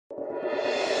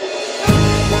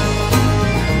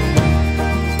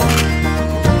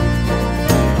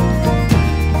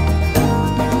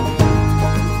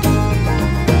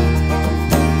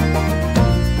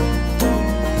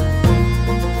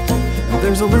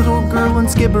little girl in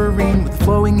Skibbereen with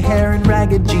flowing hair and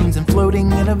ragged jeans and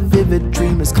floating in a vivid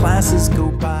dream as classes go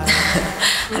by.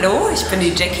 Hallo, ich bin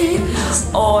die Jacky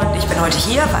und ich bin heute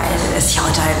hier, weil es hier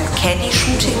heute ein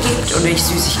Candy-Shooting gibt und ich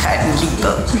Süßigkeiten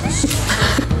liebe.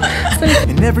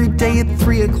 And every day at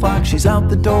 3 o'clock she's out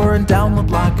the door and down the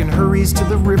block and hurries to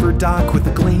the river dock with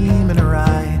a gleam in her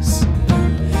eyes.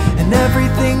 And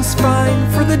everything's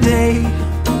fine for the day.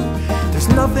 There's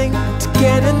nothing to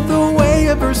get in the way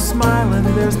of her smiling.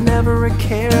 There's never a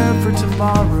care for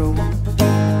tomorrow,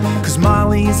 'cause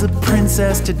Molly's a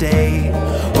princess today.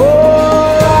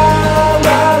 Oh, la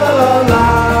la la la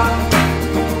la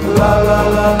la la la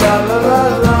la la la la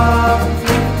la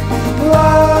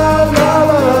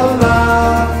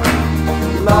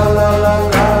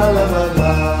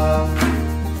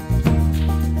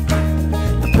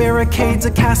barricade's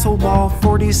a castle wall,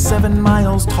 47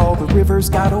 miles tall. The river's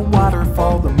got a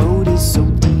waterfall, the moat is so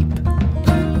deep.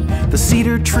 The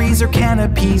cedar trees are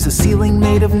canopies, a ceiling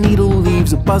made of needle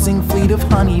leaves. A buzzing fleet of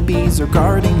honeybees are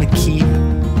guarding the keep.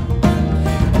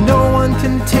 No one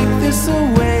can take this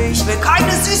away. Ich will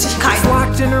keine Süßigkeiten. It's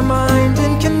locked in her mind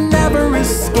and can never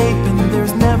escape. And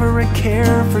there's never a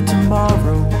care for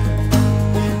tomorrow,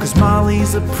 'cause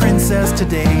Molly's a princess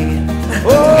today. Oh,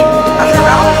 la la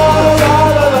la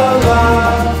la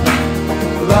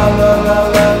la la la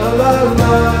la la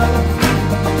la.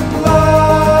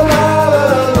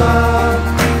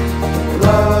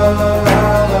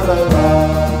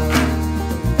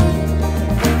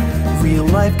 Real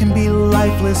life can be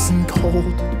lifeless and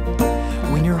cold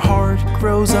when your heart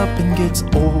grows up and gets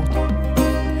old.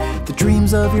 The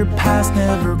dreams of your past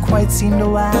never quite seem to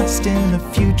last in a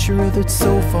future that's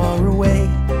so far away.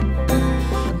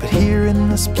 But here in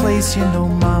this place, you know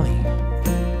Molly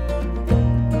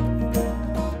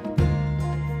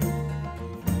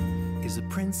is a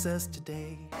princess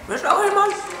today. Willst du auch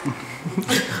jemand?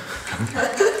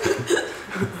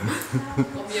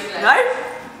 Nein?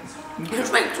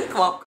 Schmeckt super.